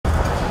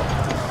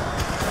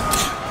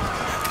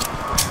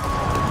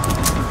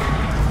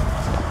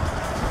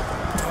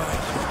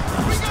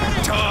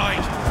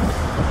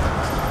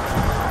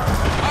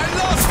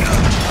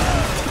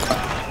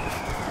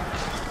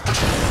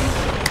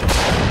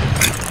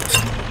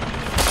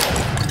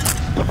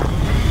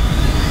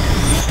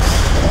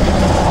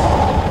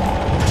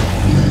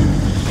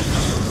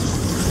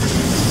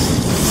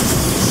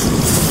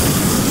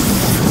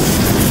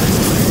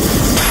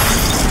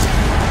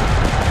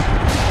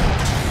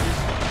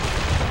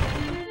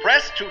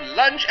to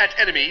lunge at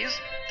enemies,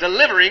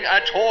 delivering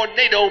a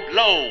tornado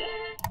blow.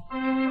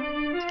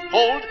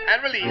 Hold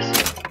and release.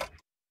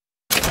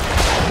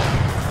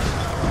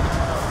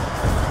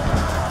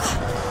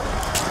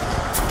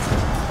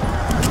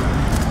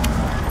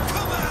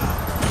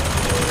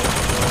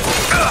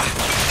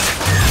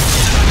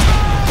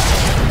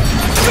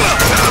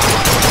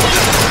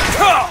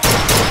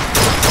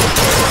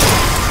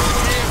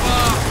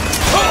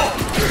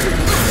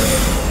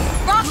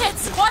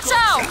 Rockets, watch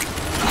out!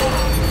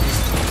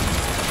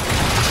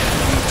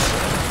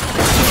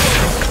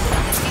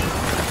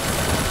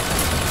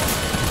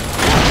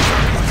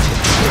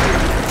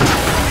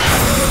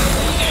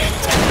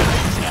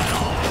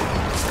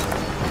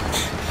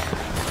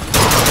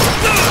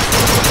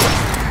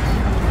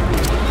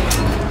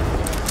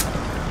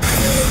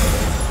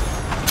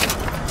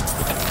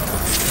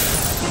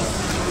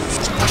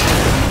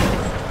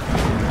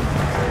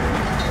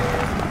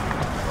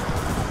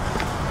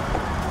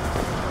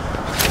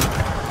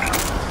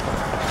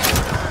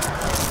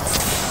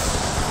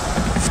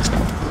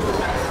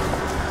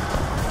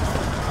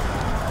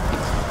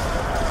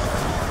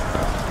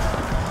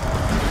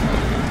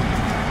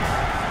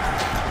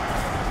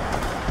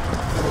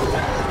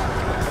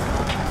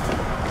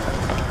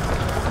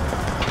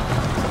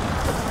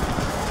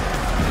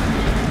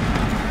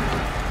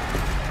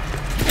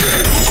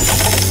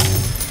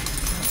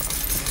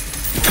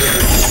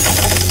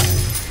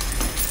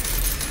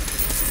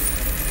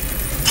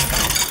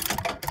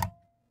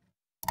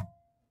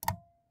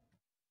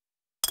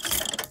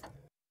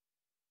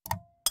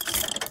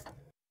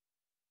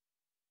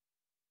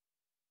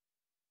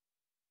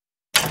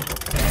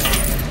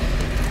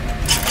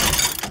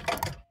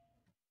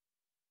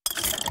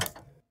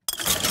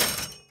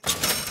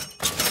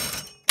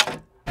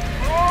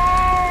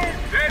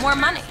 More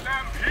money.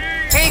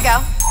 Here you go.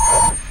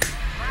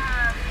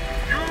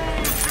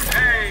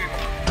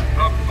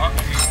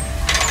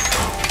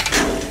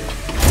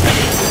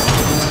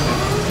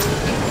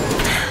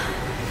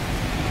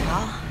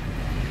 Well,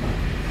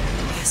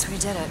 I guess we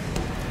did it.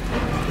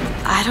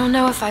 I don't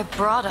know if I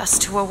brought us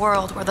to a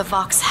world where the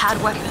Vox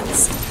had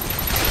weapons. Or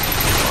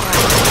I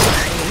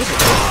created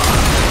them.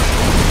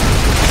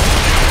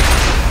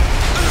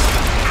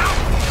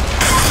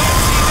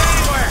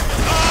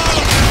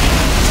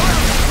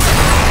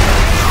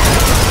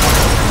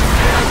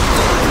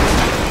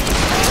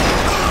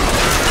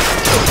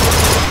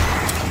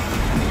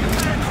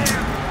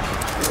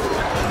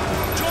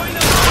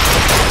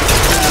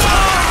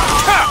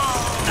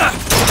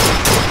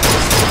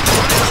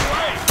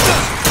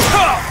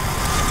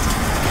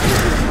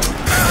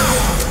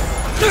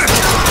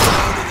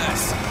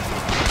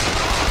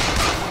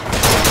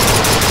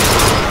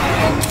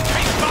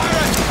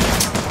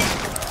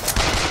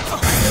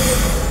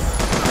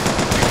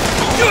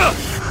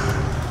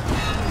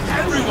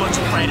 Everyone's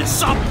afraid of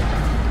something!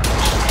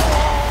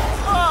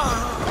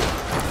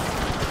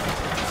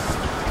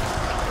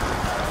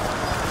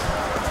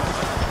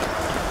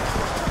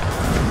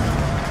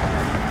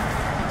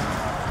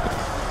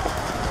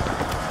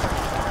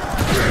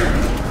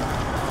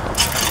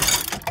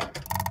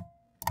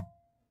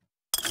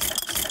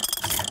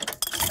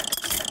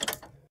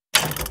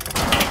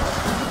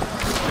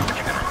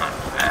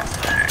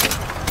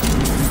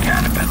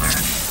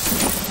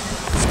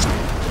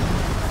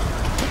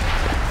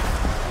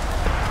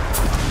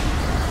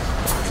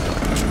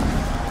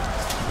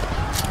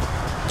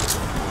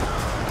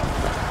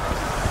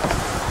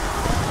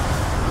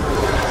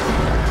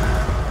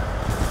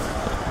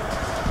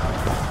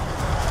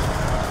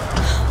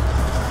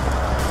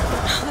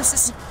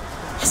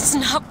 This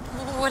is not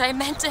what I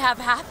meant to have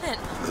happen.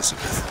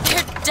 Elizabeth.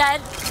 They're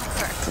dead.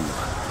 Come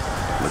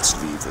on. Let's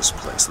leave this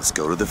place. Let's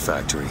go to the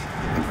factory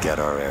and get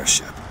our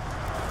airship.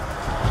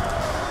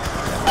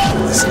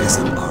 This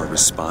isn't our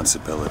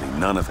responsibility.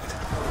 None of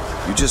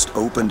it. You just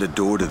opened a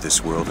door to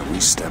this world and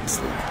we stepped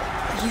through.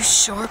 Are you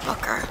sure,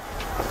 Booker?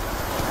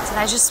 Did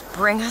I just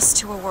bring us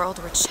to a world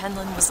where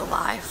Chenlin was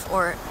alive,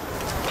 or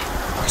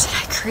did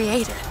I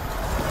create it?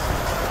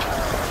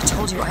 I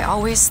told you I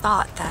always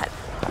thought that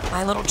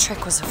my little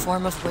trick was a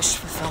form of wish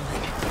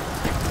fulfillment.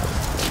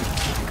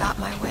 I got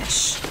my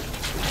wish.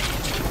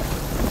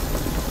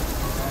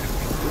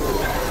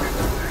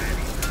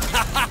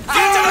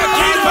 Get to the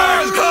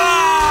Keeper's Club!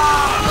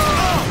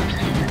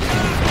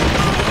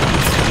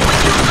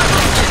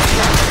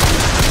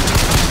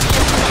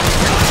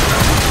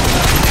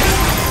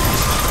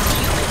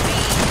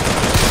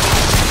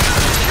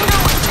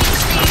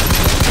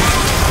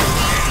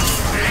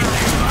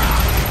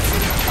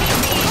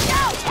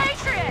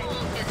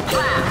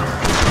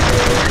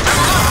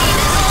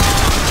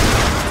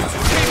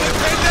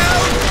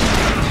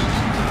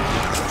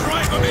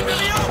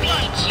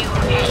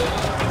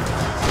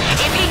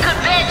 If he could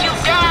bed you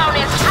down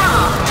and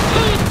strong,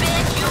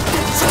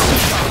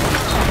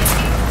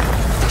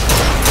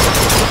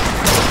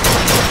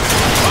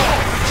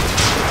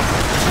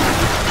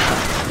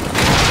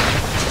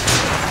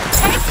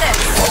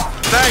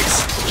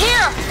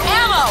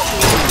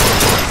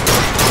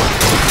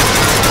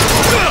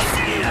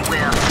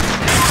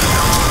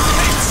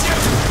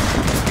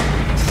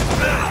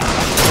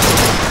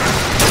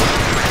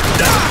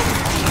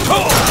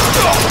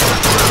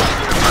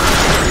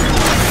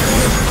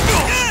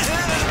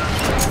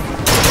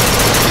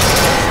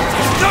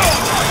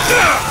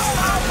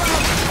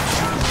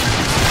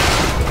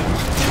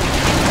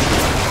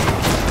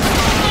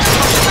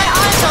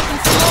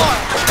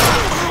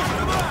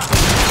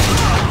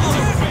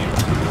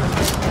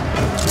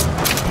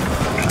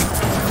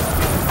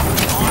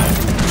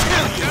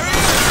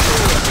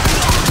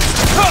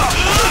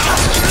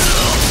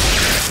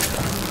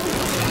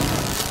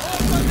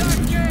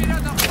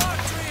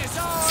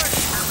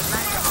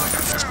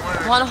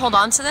 want to hold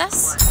on to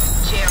this?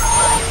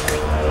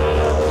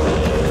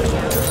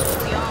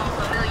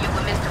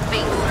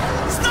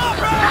 Stop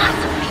her!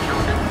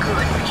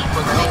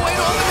 Oh, wait,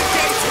 open the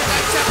gates with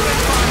that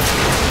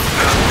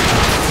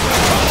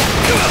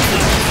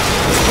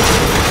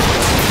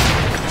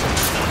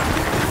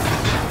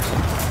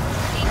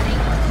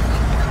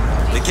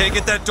They can't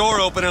get that door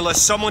open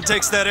unless someone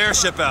takes that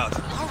airship out.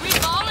 Are we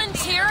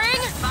volunteering?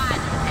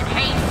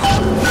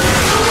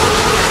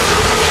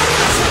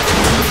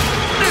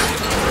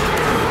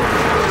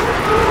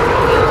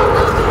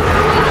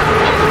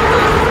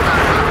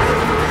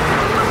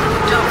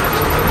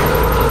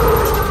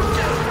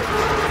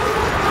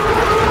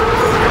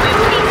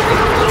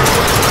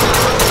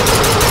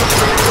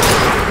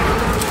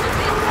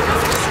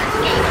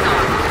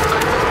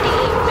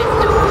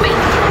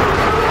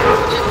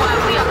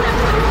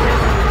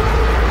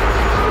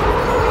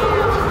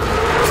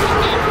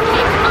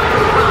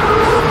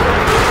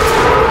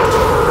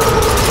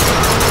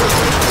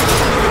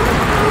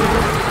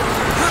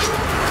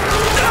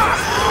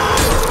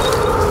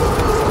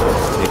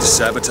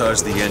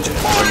 Sabotage the engine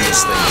and bring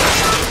this thing back.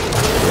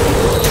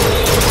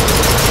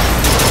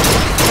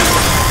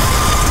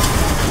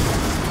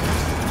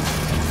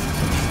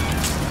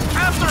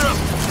 After him!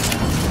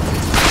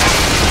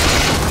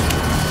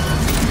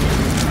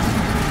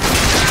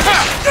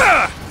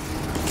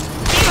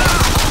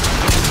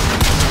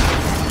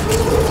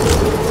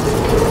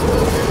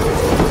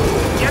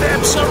 Get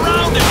him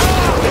surrounded!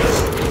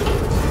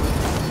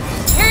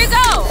 Here you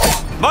go!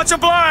 Much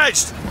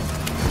obliged!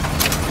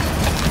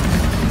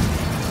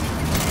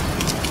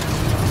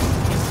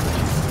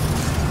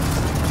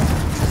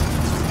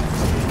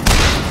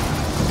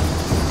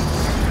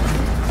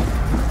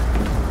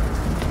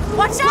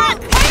 Watch out!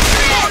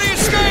 Body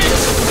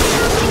escapes!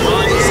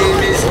 My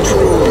name is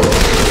true.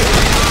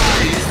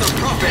 I is the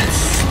prophets.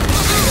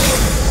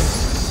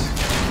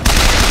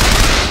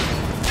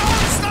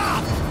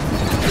 Stop!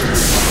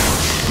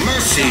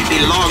 Mercy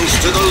belongs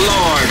to the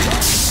Lord.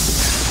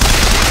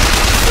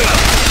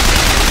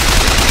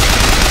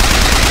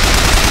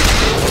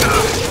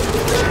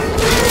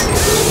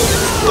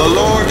 The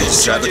Lord is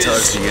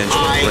Sabotage the engine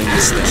and bring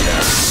this thing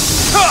down.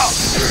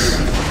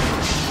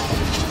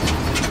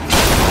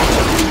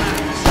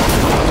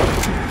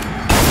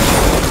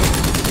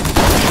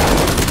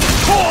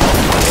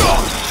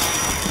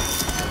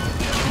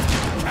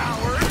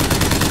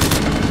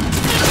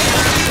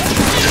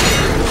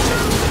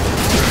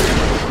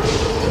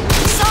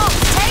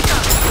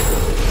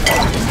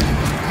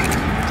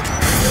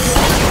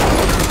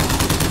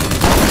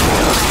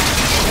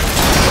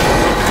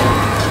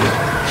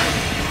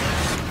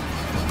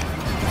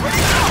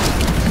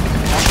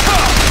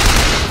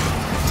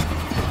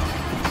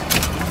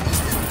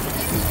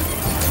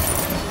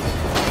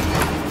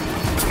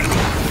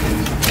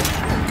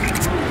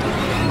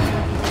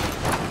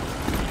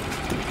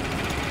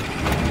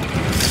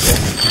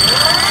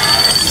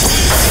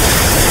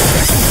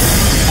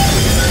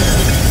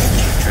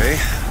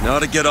 Now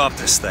to get off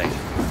this thing.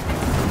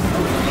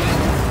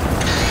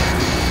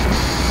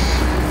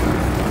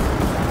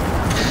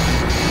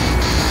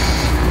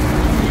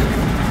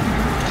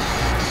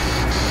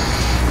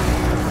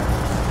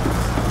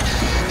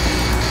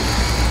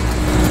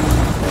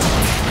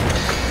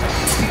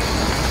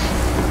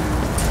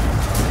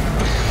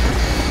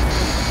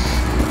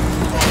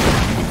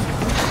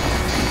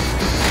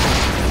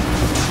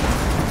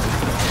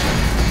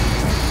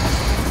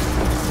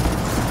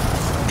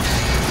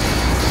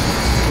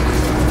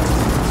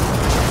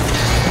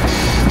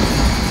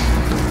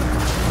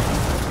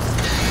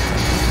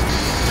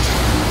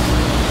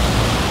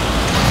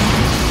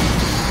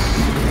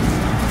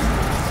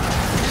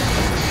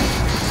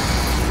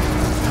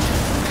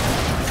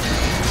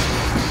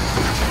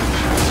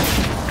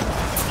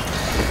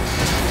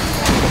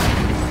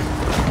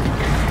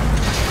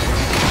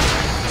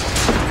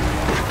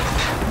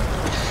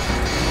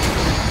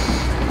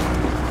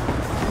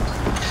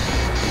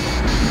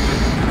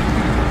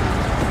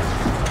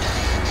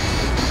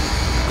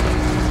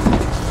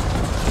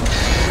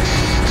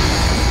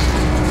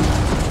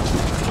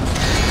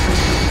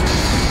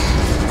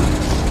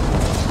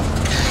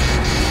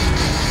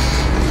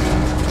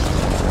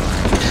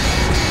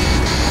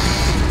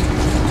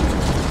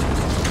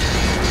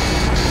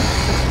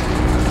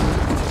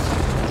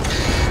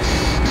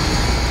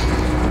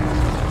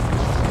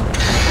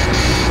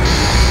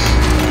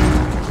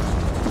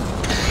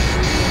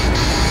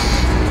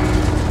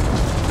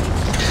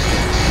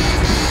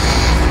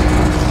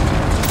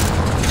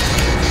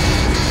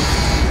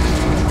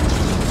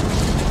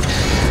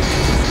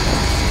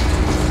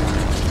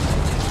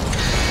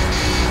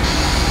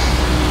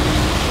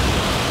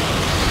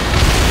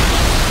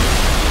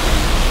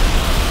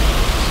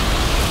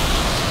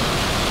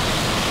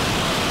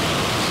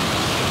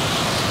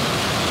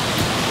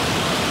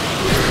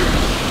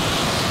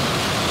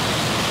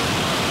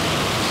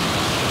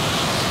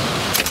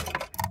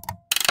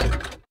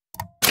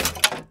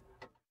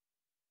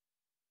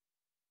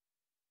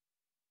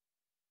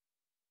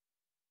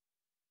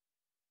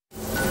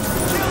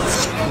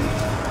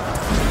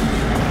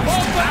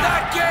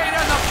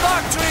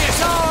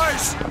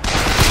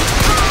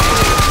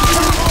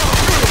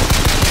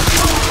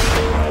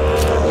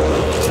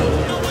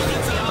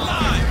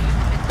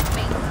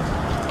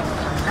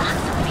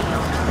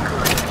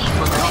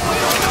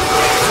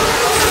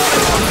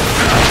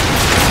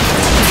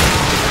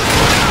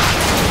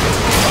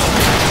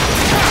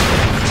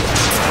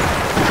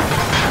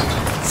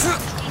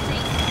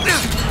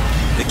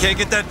 Can't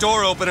get that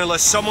door open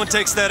unless someone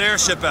takes that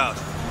airship out.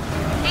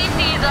 He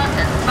sees us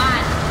as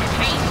violent and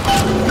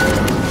hateful.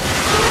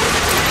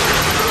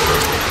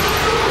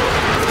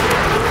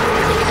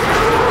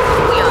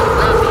 We are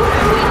loving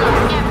and we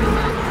love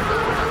everybody.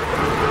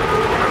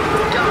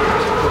 Don't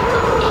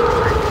love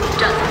anyone who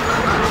doesn't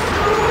love us.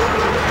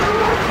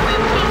 We're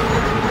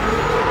peaceful.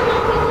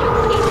 Long as you're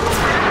peaceful.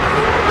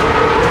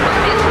 But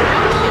this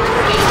notion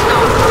escapes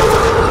all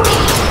rules.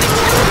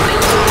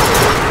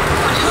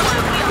 Which is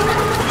why we are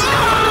left.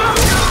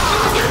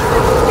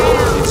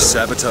 Need to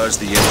sabotage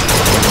the engine and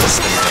bring this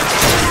thing down.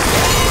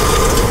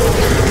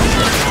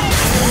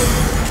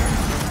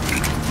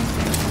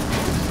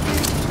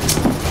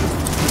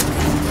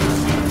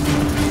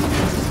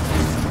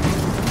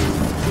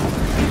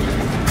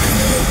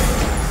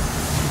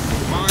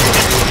 My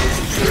name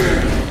is true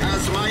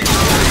as my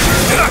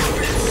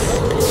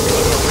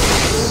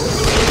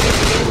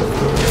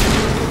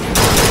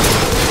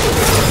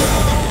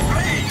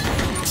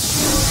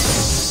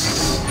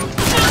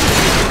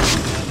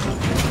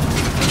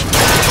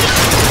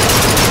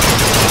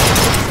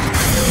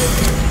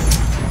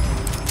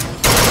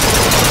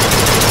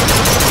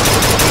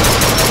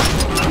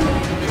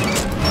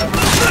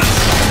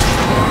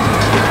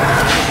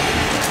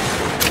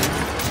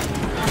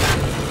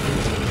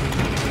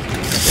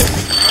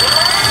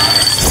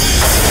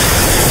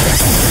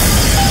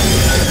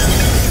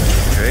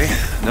Okay,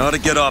 now to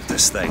get off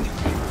this thing.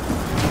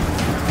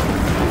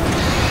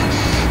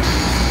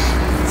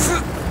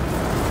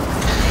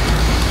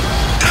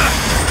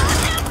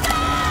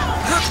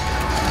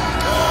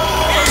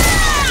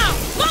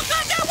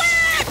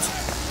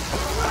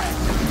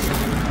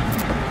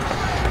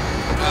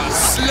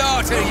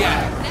 Slaughter ya!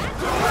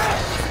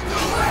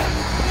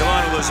 Come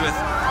on, Elizabeth.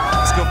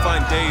 Let's go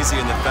find Daisy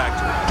in the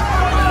factory.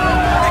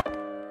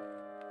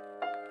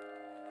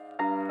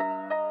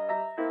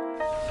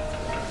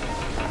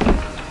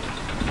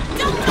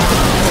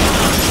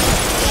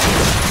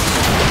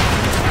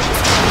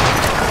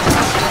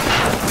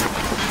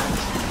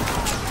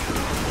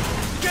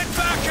 Get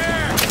back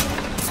here!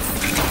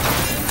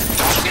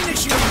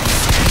 Finish you!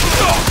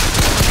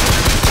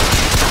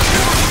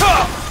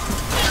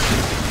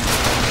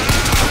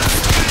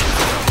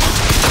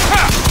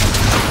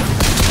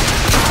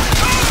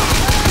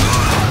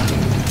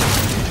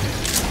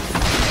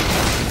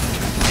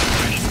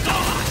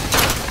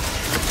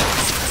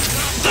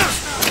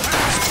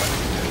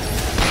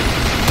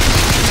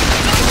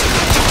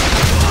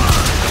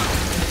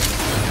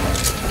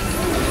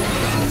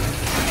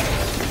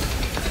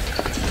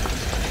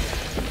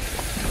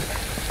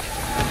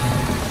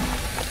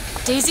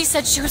 Daisy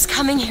said she was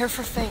coming here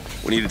for Fink.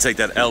 We need to take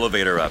that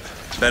elevator up.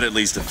 Bet it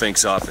leads to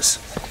Fink's office.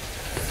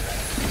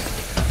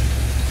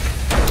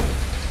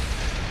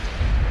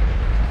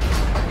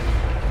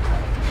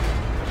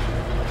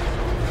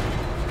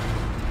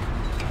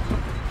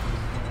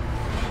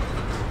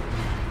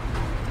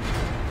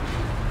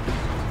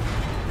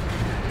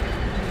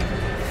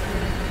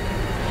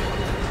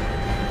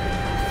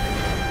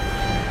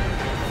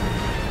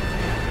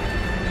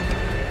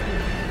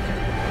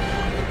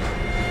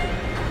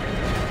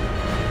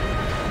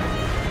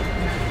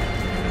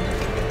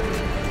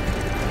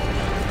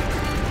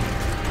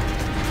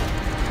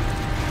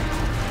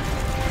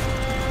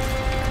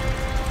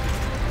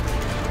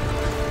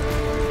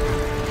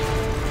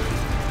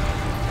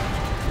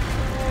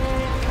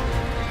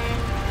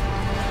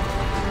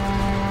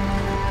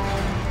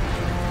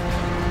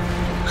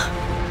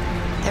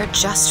 They're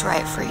just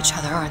right for each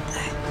other, aren't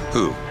they?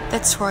 Who?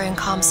 Fitzroy and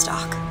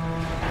Comstock.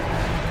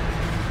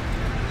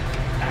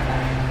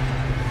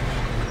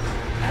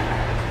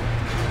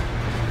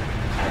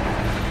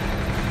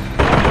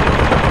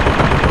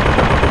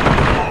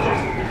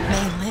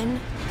 Maylin?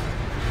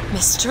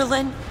 Mr.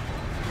 Lin?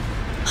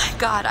 My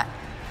God, I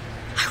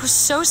was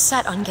so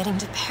set on getting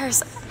to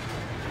Paris.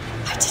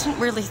 I didn't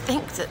really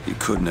think that... You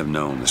couldn't have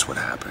known this would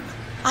happen.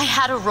 I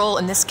had a role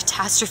in this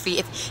catastrophe.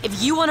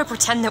 If you want to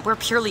pretend that we're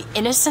purely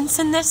innocents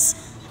in this,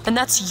 then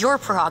that's your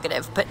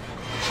prerogative, but...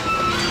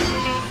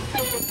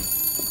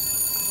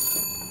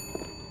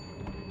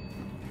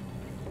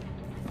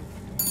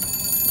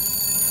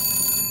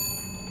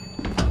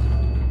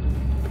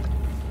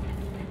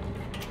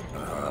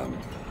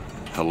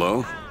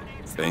 Hello?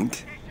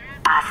 Fink?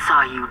 I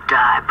saw you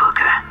die,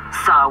 Booker.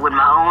 Saw it with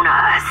my own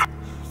eyes.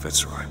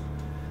 Fitzroy.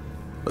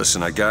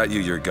 Listen, I got you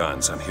your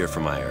guns. I'm here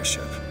for my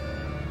airship.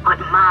 But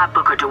my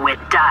Booker DeWitt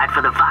died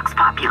for the Vox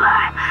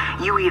Populi.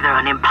 You either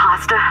an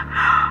imposter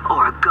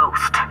or a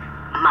ghost.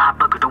 My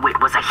Booker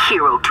DeWitt was a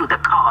hero to the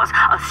cause,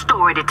 a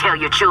story to tell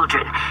your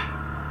children.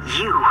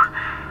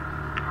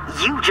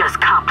 You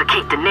just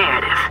complicate the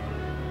narrative.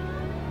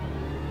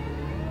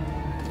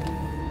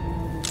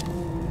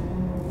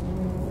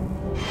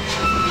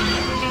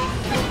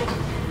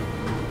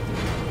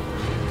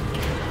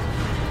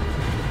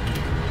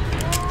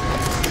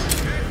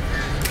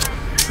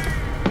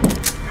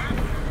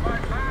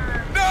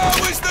 Now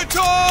is the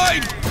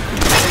time!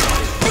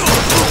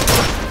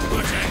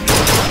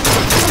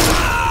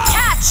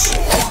 Catch!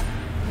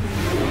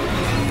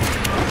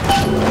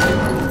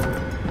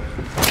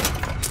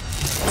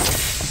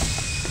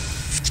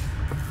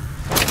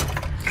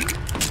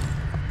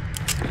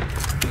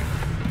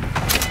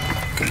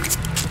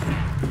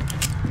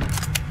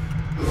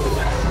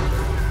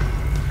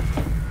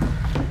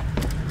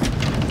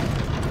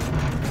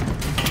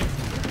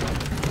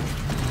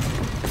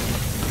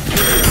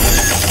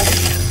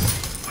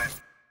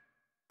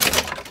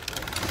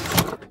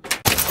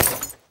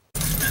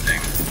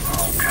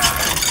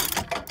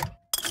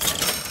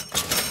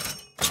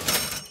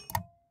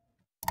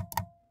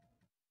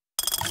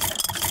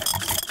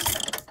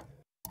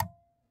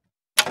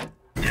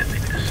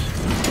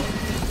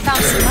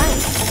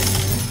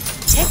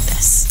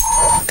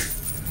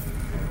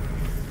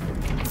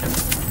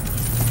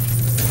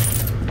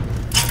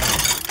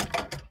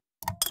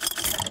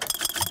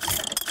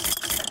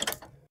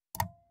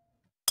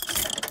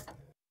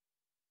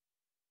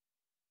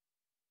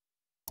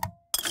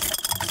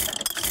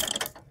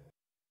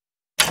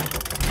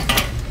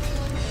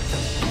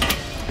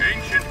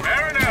 ancient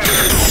mariner. A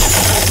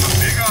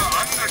bigger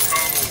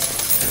undertow.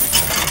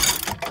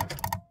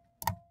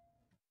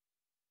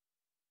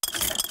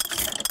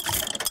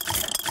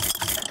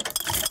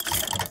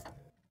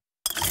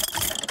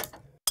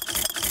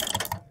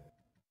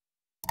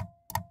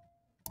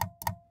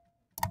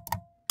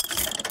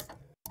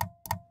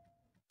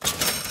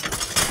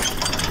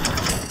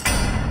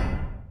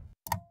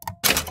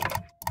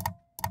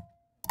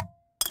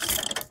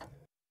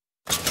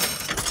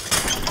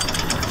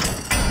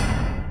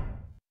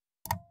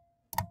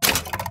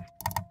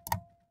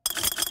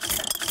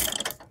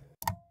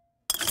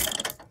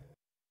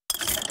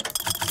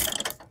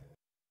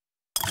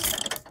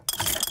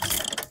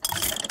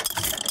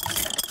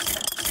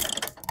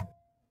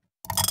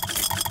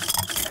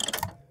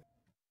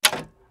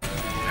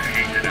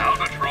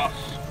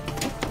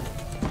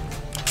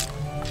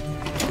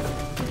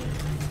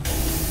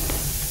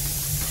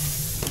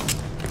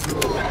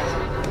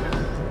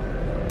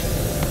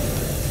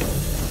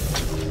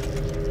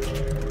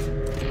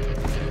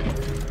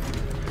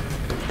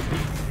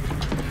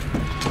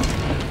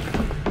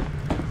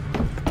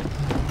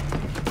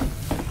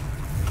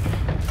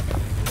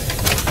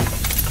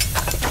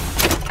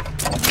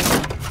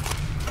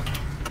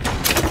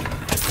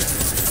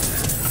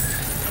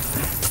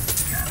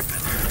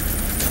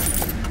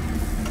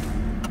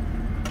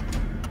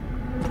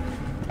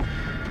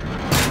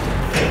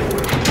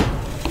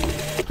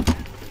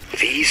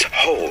 These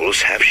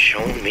holes have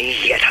shown me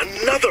yet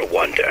another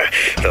wonder,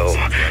 though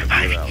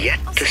I've yet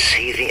to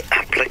see the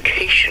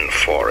application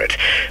for it.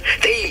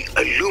 They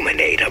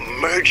illuminate a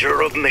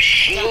merger of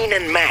machine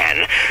and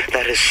man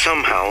that is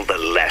somehow the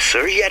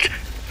lesser, yet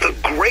the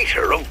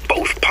greater of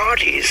both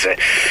parties.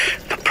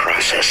 The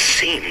process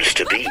seems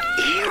to be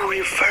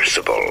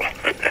irreversible.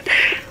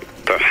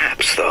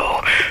 Perhaps,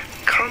 though,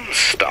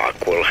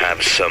 Comstock will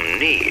have some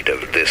need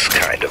of this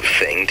kind of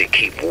thing to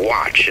keep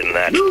watch in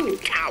that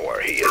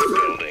tower he is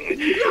building.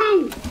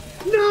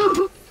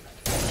 No!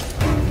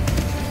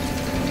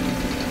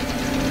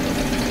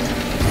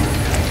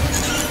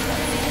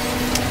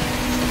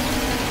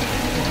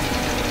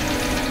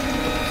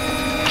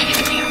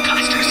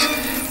 Imposters.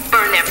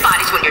 Burn their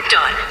bodies when you're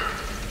done.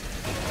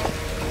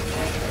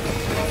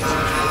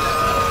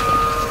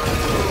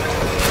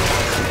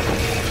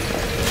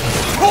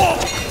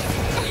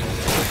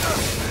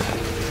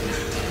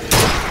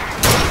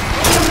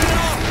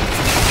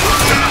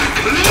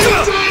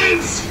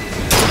 Losers!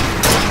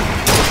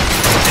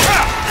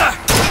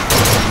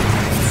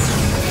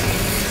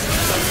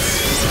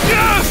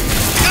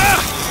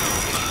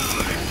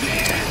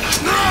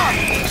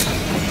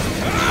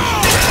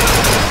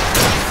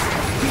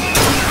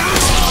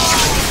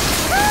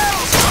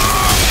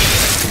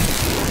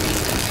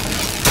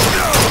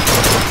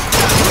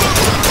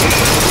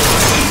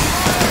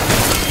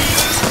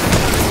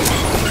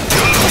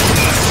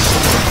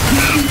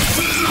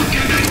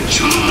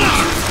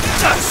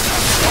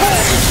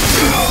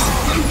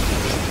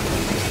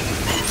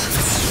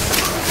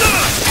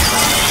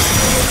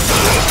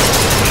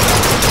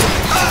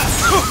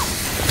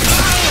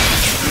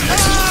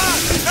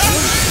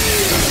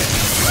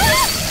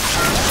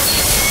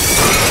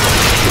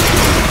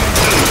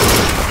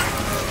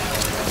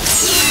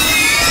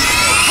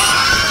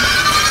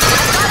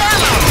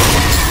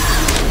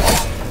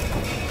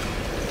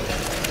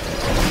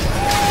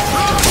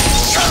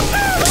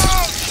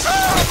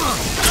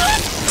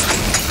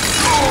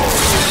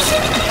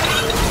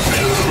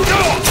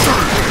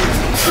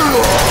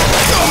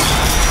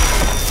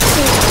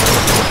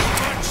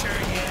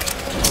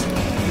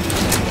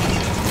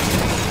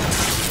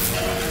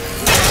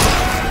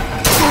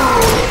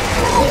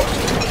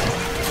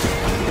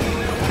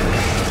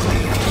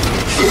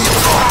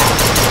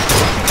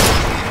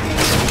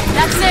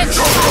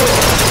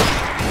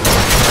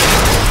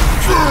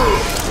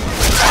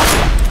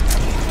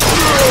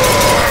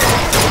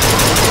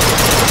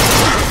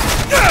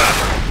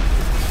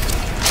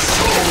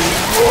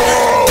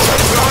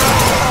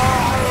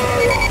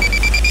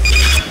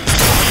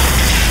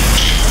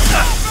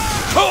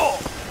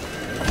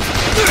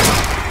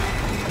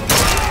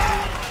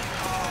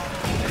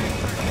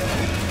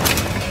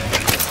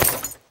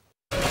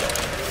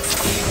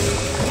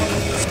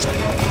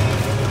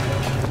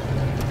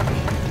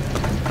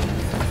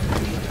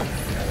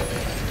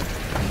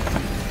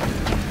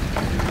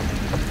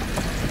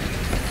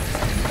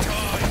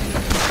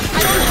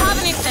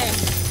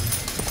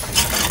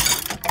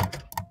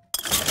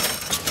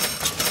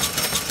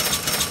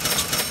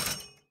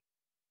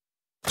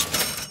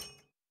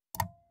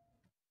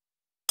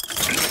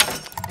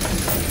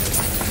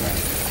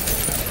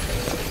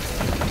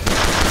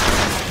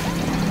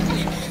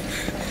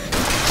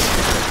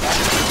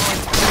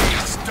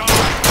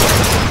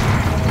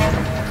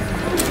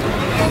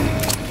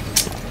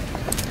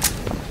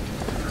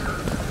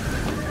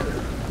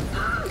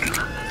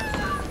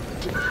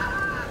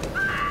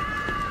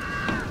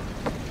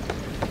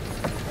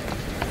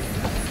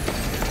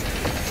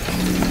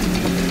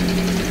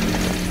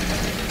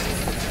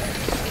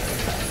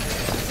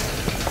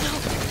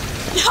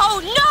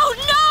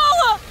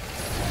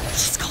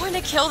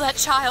 that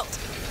child.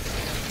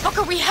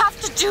 Booker, we have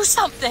to do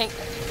something.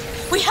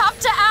 We have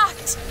to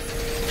act.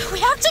 We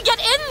have to get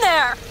in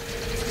there.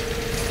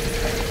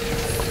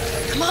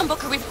 Come on,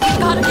 Booker, we've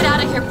got to get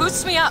out of here.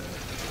 Boost me up.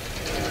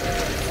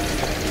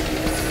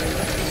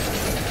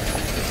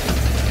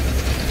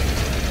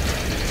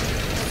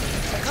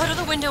 Go to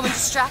the window and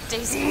distract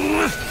Daisy.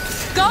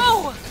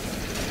 Go!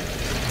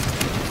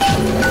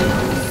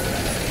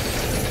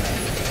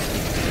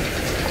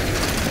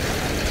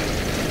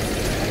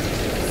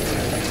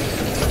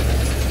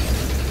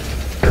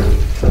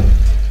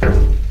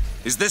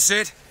 Is this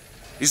it?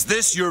 Is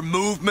this your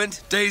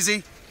movement,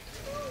 Daisy?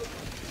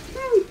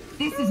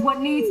 This is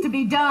what needs to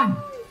be done.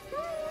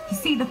 You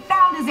see, the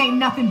founders ain't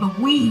nothing but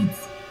weeds.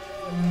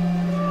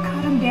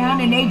 Cut them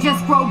down and they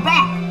just grow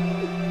back.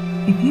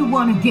 If you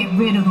want to get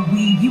rid of the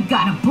weed, you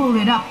gotta pull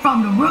it up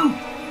from the root.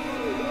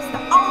 It's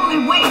the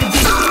only way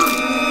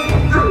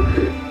to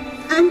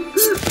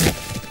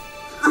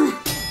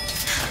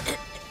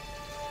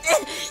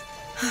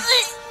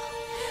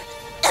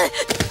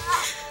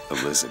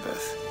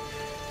Elizabeth.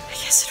 I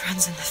guess it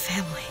runs in the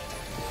family.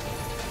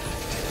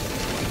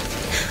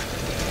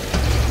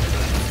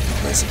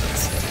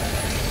 Elizabeth.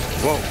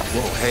 Whoa,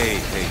 whoa, hey,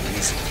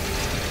 easy.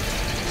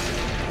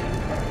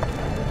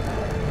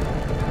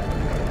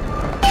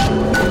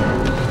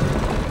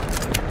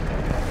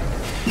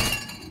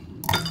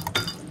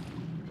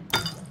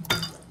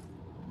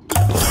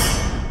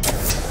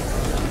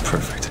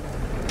 Perfect.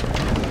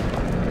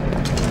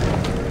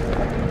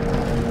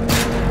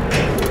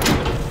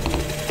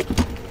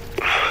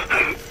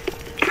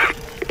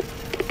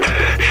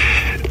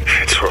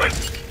 It's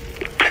right.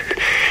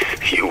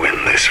 You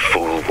win this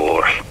fool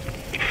war.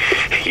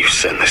 You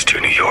send this to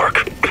New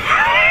York.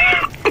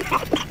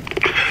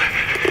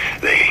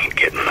 They ain't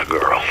getting the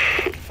girl.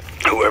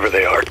 Whoever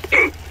they are.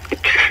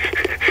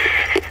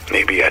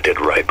 Maybe I did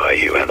right by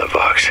you and the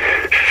Vox.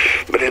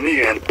 But in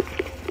the end,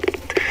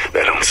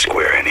 that don't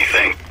square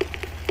anything.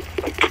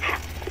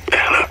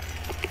 Anna,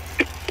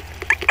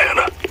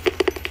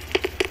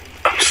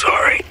 I'm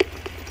sorry.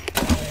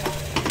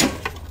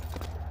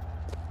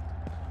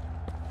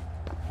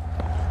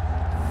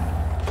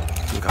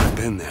 Look, I've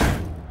been there.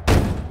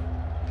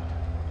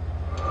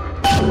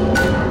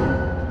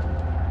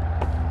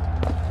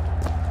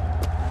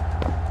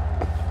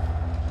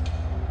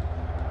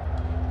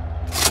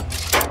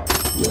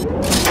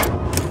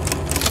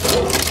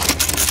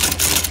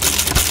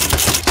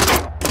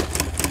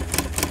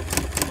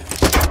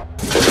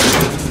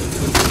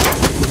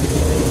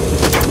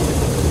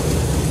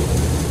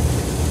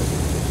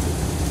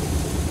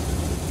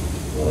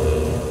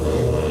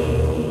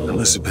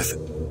 Elizabeth.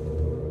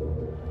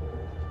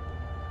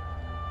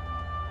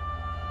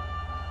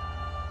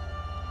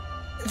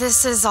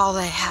 This is all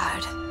they had.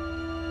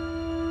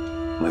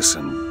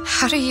 Listen,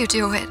 How do you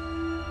do it?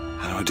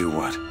 how do I do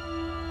what?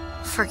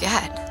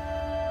 Forget.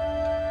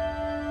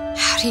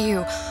 How do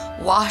you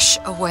wash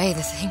away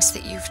the things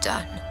that you've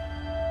done?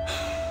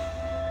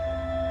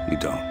 You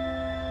don't.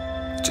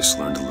 You just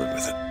learn to live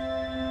with it.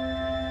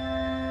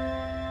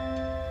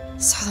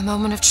 So the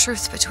moment of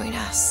truth between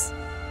us.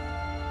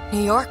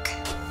 New York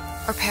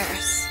or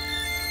Paris?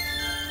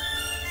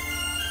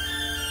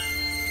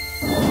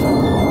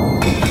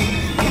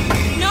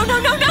 No, no,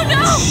 no, no,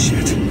 no!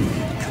 Shit.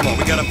 Come on,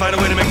 we gotta find a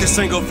way to make this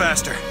thing go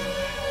faster.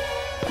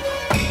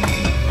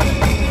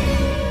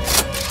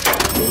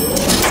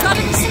 There's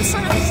gotta be some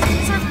sort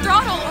of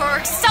throttle or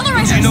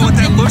accelerator. Do you know what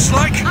that looks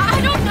like?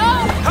 I don't know.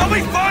 Help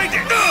me find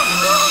it!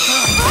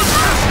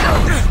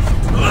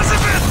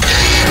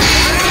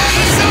 Elizabeth!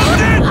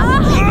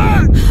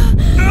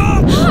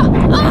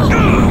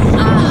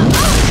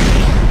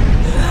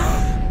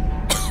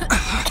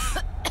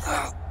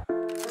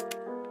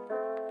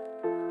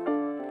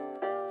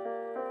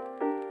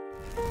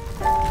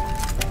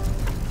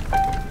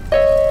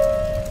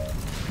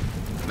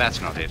 That's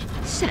not it.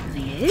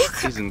 Certainly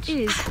is. Isn't.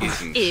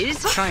 Isn't.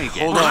 Is. Try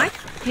again. Hold on. Right,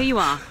 here you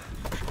are.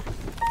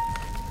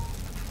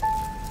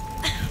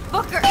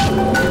 Booker,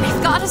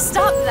 we've got to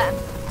stop them.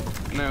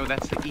 No,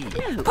 that's the E.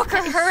 No, Booker,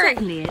 that is hurry.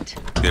 certainly it.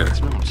 Here.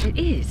 It's not. It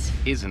is.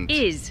 Isn't.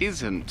 Is.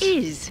 Isn't.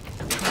 Is.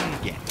 Try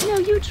again. No,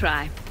 you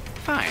try.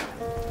 Fine.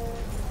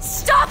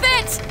 Stop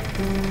it!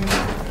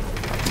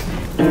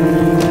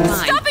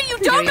 Fine. Stop it! You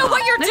There don't know are.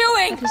 what you're No,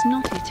 doing! That is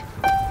not it.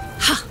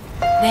 Ha!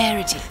 There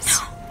it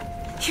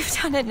is. You've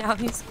done it now.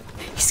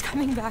 He's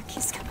coming back.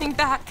 He's coming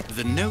back.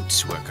 The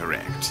notes were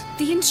correct.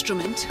 The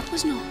instrument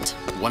was not.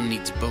 One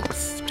needs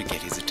both to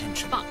get his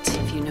attention. But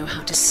if you know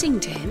how to sing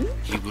to him,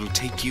 He will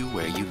take you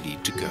where you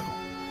need to go.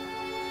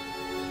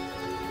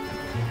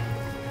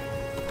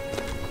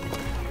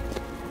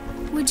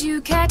 would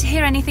you care to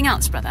hear anything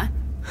else, brother?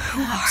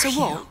 Perhaps a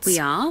waltz. We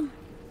are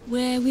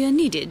where we are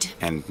needed.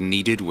 And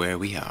needed where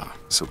we are.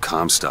 So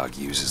Comstock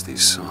uses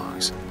these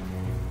songs.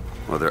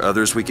 Are there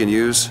others we can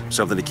use?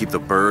 Something to keep the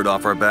bird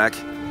off our back?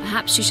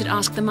 Perhaps you should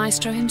ask the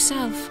maestro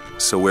himself.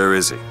 So where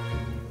is he?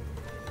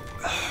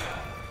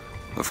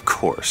 Of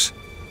course.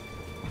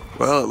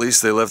 Well, at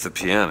least they left the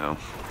piano.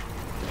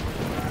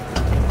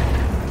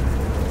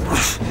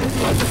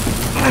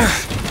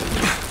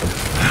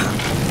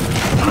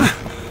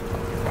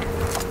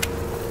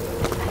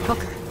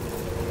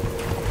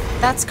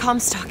 That's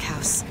Comstock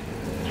House.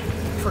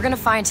 If we're gonna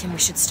find him, we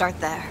should start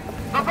there.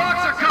 The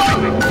Vox are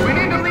coming! We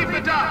need to leave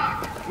the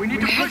dock! We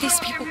need to Where are push these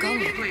off people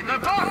going? immediately. The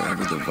Vox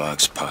Wherever the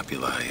Vox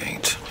Populi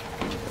ain't.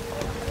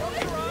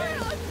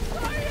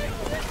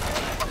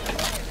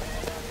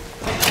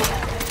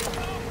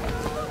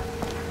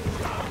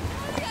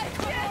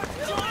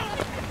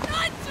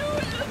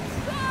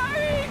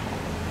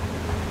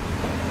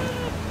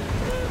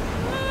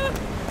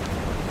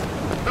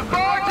 The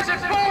barge is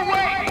at full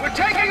weight! We're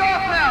taking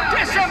off now!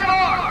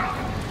 Disembark!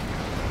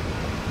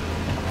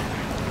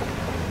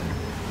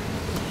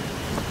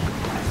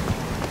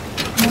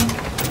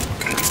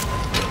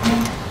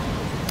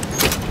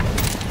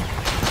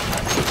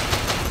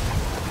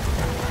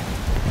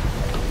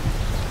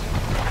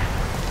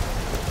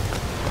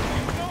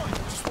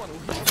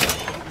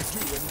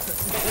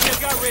 What do you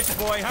got, rich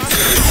boy, huh?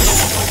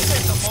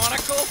 What's a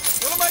monocle?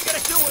 What am I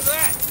gonna do with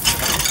that?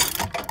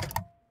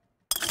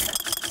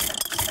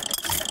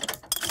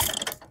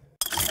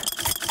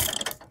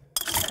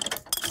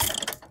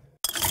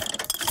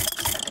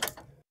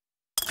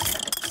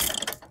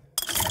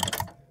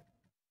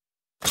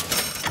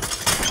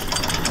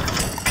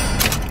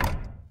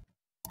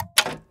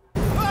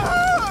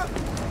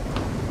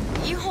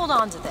 You hold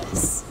on to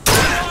this.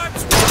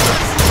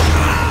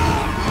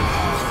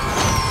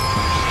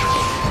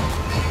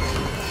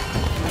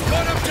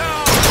 Put him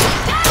down!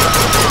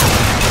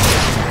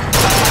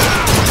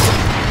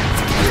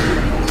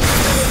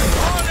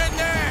 On in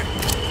there!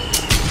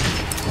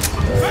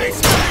 Face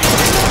me!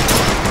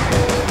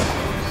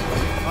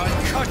 I'll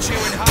cut you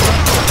in half.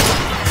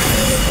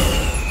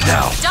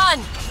 Now!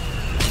 Done!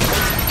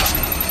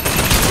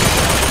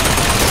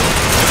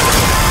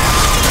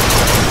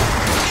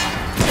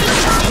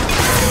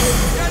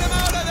 Get him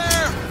out of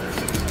there!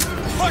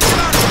 Push him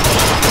out!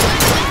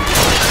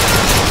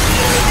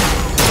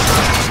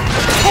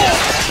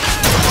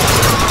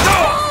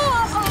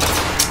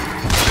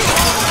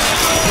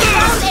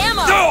 Found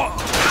ammo!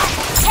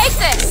 Take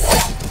this!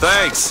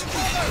 Thanks!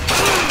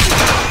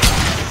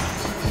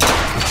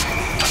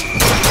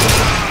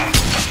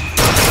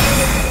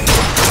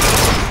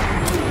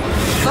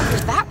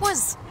 Booker, that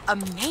was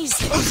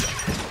amazing.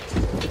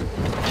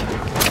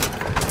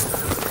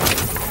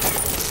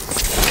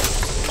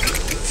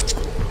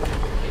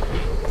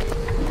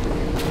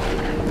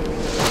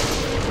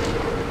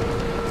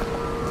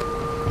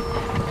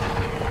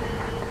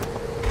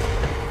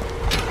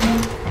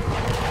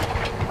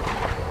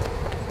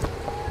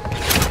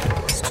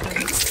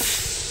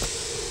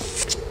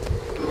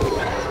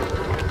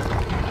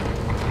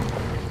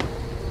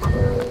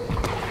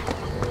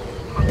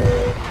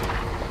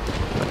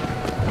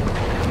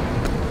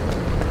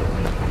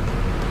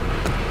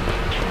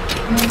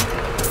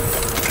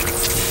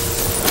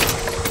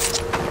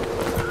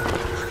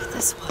 Look at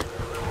this one.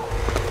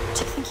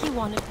 Do you think he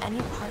wanted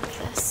any part of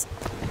this?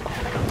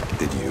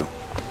 Did you?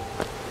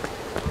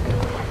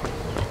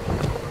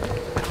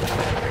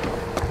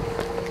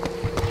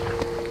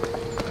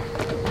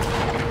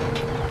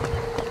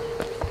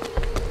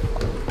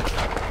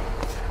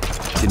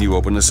 Can you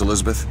open this,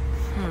 Elizabeth?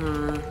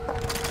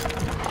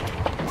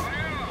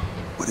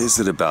 What is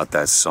it about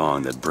that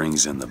song that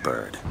brings in the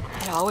bird?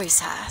 It always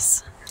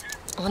has.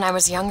 When I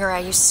was younger, I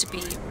used to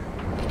be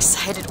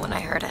excited when I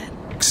heard it.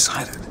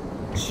 Excited.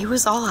 He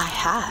was all I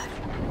had.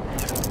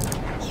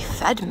 He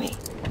fed me,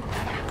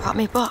 brought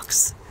me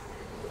books.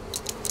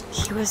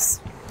 He was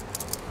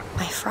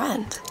my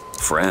friend.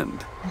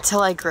 Friend?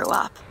 Until I grew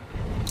up.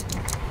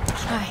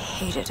 I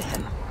hated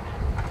him.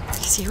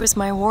 Because he was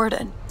my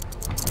warden.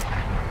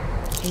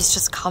 He's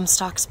just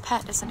Comstock's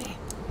pet, isn't he?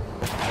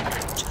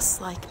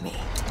 Just like me.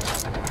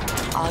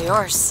 All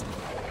yours.